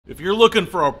If you're looking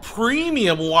for a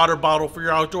premium water bottle for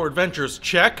your outdoor adventures,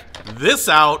 check this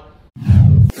out.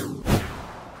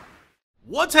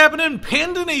 What's happening,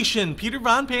 Panda Nation? Peter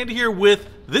Von Panda here with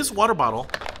this water bottle.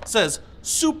 It says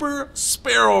Super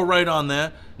Sparrow right on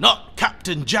there. Not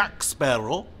Captain Jack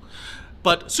Sparrow,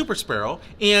 but Super Sparrow.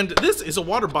 And this is a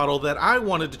water bottle that I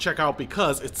wanted to check out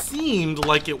because it seemed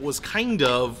like it was kind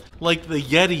of like the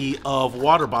Yeti of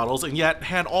water bottles, and yet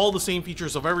had all the same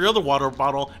features of every other water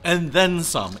bottle and then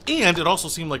some. And it also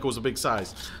seemed like it was a big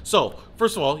size. So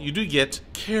first of all, you do get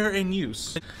care and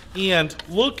use. And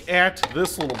look at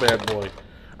this little bad boy.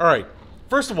 All right.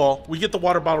 First of all, we get the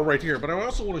water bottle right here, but I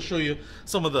also want to show you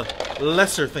some of the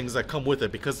lesser things that come with it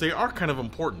because they are kind of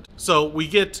important. So we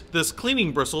get this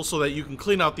cleaning bristle so that you can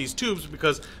clean out these tubes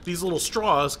because these little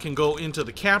straws can go into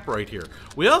the cap right here.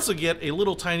 We also get a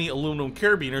little tiny aluminum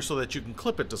carabiner so that you can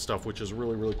clip it to stuff, which is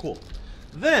really, really cool.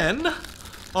 Then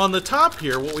on the top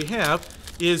here, what we have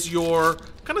is your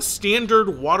kind of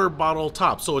standard water bottle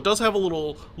top. So it does have a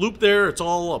little loop there. It's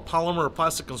all a polymer or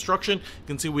plastic construction. You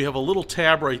can see we have a little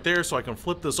tab right there so I can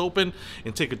flip this open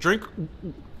and take a drink.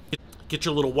 Get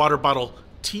your little water bottle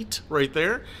teat right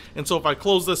there. And so if I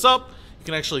close this up, you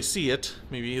can actually see it.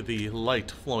 Maybe the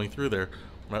light flowing through there.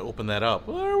 When I open that up,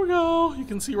 there we go. You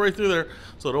can see right through there.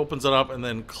 So it opens it up and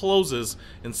then closes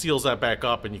and seals that back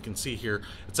up. And you can see here,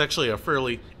 it's actually a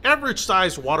fairly average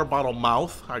sized water bottle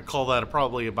mouth. I'd call that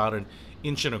probably about an 1.25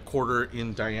 inches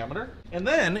in diameter. And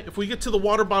then if we get to the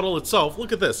water bottle itself,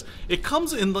 look at this. It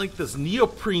comes in like this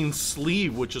neoprene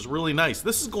sleeve, which is really nice.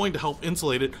 This is going to help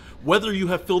insulate it whether you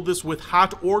have filled this with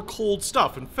hot or cold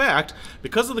stuff. In fact,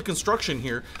 because of the construction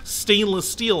here, stainless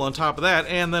steel on top of that,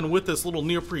 and then with this little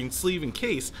neoprene sleeve and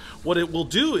case, what it will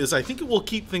do is I think it will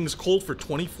keep things cold for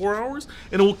 24 hours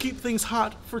and it will keep things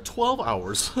hot for 12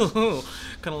 hours. Kind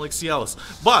of like Cialis.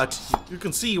 But you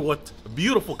can see what a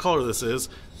beautiful color this is.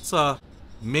 It's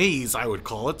maize, I would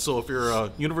call it. So if you're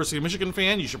a University of Michigan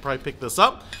fan, you should probably pick this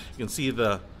up. You can see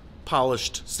the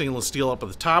polished stainless steel up at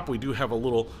the top. We do have a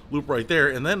little loop right there,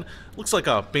 and then it looks like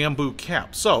a bamboo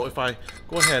cap. So if I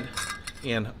go ahead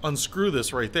and unscrew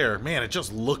this right there, man, it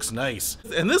just looks nice.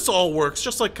 And this all works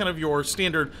just like kind of your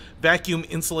standard vacuum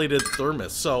insulated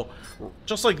thermos. So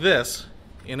just like this,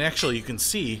 and actually you can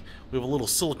see we have a little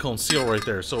silicone seal right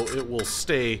there, so it will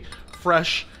stay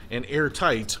fresh and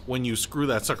airtight when you screw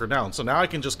that sucker down. So now I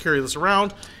can just carry this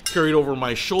around, carry it over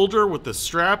my shoulder with this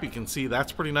strap. You can see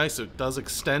that's pretty nice. It does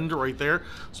extend right there,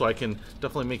 so I can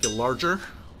definitely make it larger,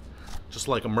 just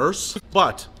like a Merce.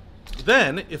 But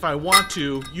then if I want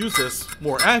to use this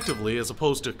more actively, as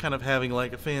opposed to kind of having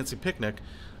like a fancy picnic,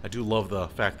 I do love the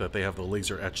fact that they have the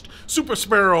laser etched Super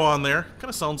Sparrow on there. Kind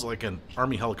of sounds like an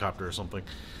Army helicopter or something.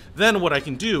 Then what I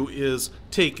can do is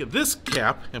take this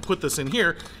cap and put this in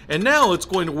here, and now it's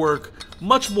going to work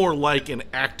much more like an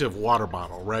active water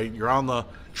bottle, right? You're on the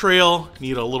trail,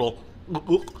 need a little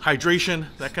hydration,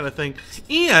 that kind of thing,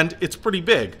 and it's pretty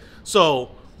big.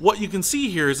 So what you can see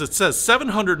here is it says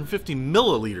 750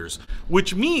 milliliters,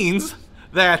 which means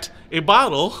that a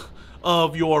bottle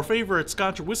of your favorite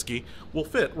scotch or whiskey will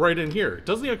fit right in here. It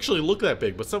doesn't actually look that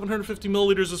big, but 750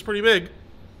 milliliters is pretty big.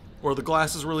 Or the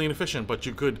glass is really inefficient, but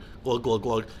you could glug, glug,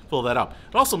 glug, fill that up.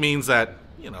 It also means that,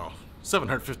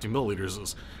 750 milliliters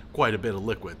is quite a bit of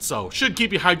liquid, so should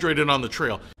keep you hydrated on the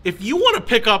trail. If you want to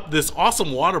pick up this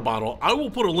awesome water bottle, I will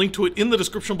put a link to it in the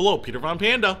description below. Peter Von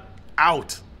Panda,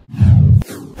 out.